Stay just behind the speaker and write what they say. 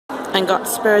and got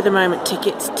spur of the moment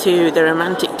tickets to the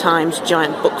Romantic Times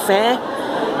Giant Book Fair,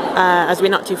 as we're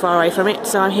not too far away from it,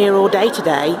 so I'm here all day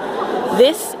today.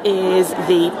 This is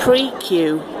the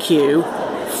pre-queue queue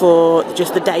for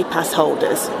just the day pass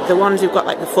holders. The ones who've got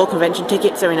like the full convention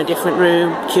tickets are in a different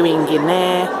room, queuing in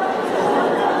there.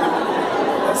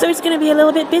 So it's going to be a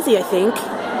little bit busy, I think.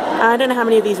 I don't know how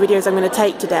many of these videos I'm going to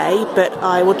take today, but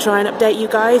I will try and update you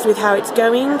guys with how it's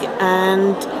going,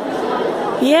 and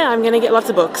yeah, I'm going to get lots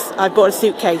of books. I bought a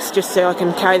suitcase just so I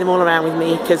can carry them all around with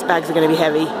me because bags are going to be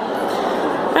heavy.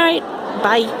 Alright,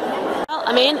 bye. Well,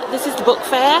 I'm in. This is the book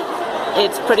fair.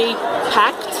 It's pretty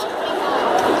packed.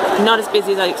 Not as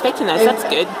busy as I was expecting though, so that's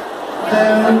good.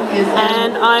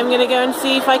 And I'm going to go and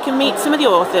see if I can meet some of the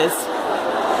authors.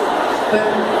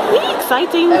 Really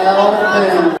exciting.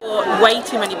 Way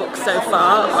too many books so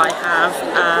far. I have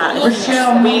a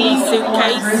wheelie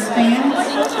suitcase.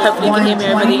 Hopefully you can hear me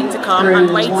over the intercom.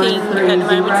 I'm waiting at the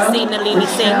moment to see Nalini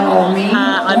sing.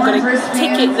 I've got a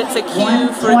ticket that's a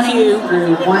queue for a queue.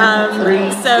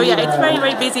 So yeah, it's very,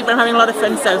 very busy, but I'm having a lot of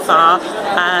fun so far.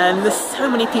 There's so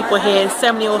many people here,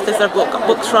 so many authors I've got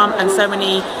books from, and so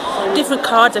many different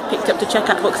cards I've picked up to check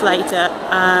out books later.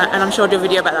 And I'm sure I'll do a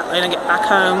video about that when I get back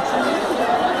home.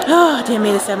 Oh dear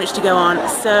me, there's so much to go on.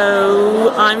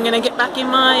 So I'm going to get back in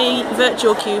my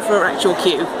virtual queue for an actual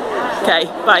queue. Okay,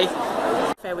 bye.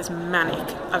 The fair was manic.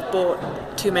 I've bought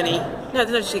too many. No,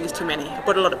 there's no such thing as too many. I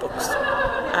bought a lot of books.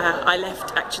 I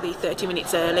left actually 30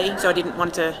 minutes early, so I didn't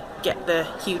want to get the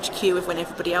huge queue of when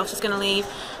everybody else was going to leave.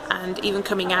 And even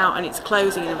coming out, and it's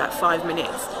closing in about 5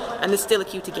 minutes, and there's still a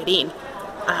queue to get in.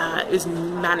 It was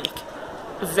manic.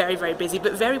 Very, very busy,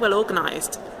 but very well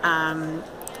organised.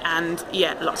 And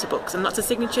yeah, lots of books and lots of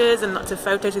signatures and lots of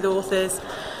photos with authors.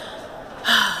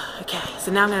 Okay,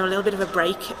 so now I'm going to have a little bit of a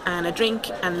break and a drink,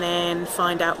 and then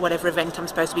find out whatever event I'm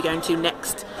supposed to be going to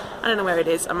next. I don't know where it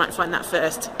is. I might find that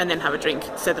first and then have a drink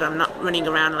so that I'm not running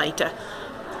around later.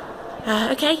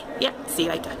 Okay, yeah, see you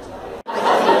later.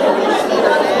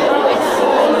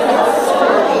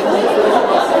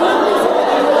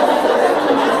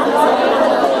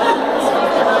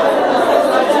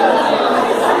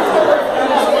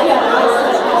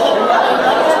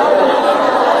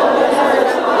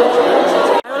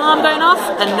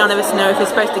 And none of us know if we're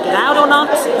supposed to get out or not.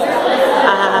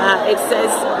 It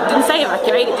didn't say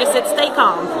evacuate, it just said stay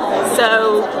calm.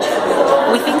 So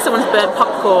we think someone's burnt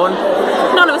popcorn.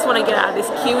 None of us want to get out of this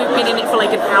queue. We've been in it for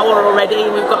like an hour already,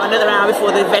 and we've got another hour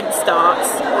before the event starts.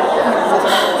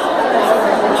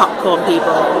 Popcorn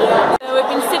people. So we've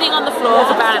been sitting on the floor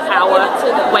for about an hour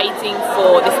waiting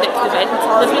for this next event.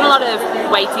 There's been a lot of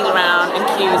waiting around and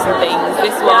queues and things.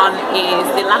 This one is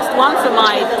the last one for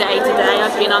my day today.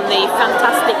 I've been on the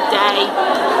FAN-tastic Day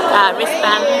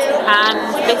wristband, and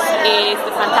this is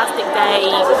the FAN-tastic Day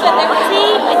Party,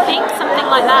 I think, something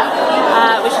like that,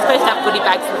 which is supposed to have goodie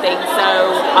bags and things, so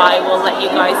I will let you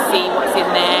guys see what's in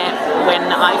there when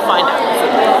I find out what's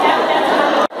in there.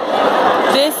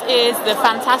 This is the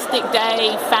FAN-tastic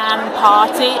Day fan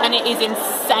party, and it is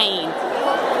insane.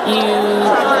 You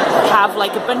have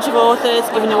like a bunch of authors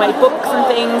giving away books and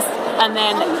things, and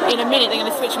then in a minute they're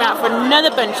going to switch them out for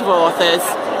another bunch of authors.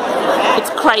 It's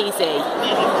crazy.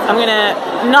 I'm going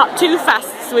to not too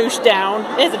fast swoosh down.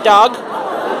 There's a dog.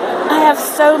 I have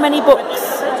so many books.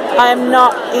 I am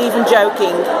not even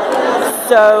joking.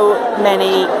 So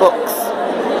many books.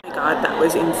 God, that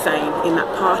was insane in that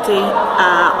party.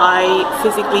 I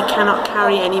physically cannot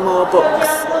carry any more books,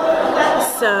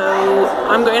 so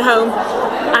I'm going home,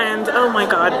 and oh my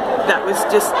god, that was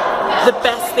just the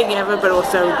best thing ever, but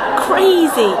also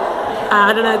crazy.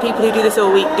 I don't know, the people who do this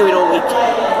all week do it all week.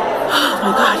 Oh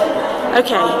my god.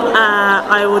 Okay,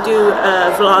 I will do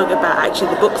a vlog about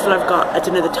actually the books that I've got at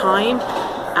another time,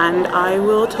 and I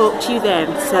will talk to you then.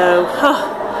 So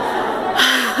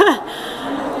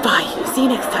bye, see you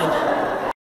next time.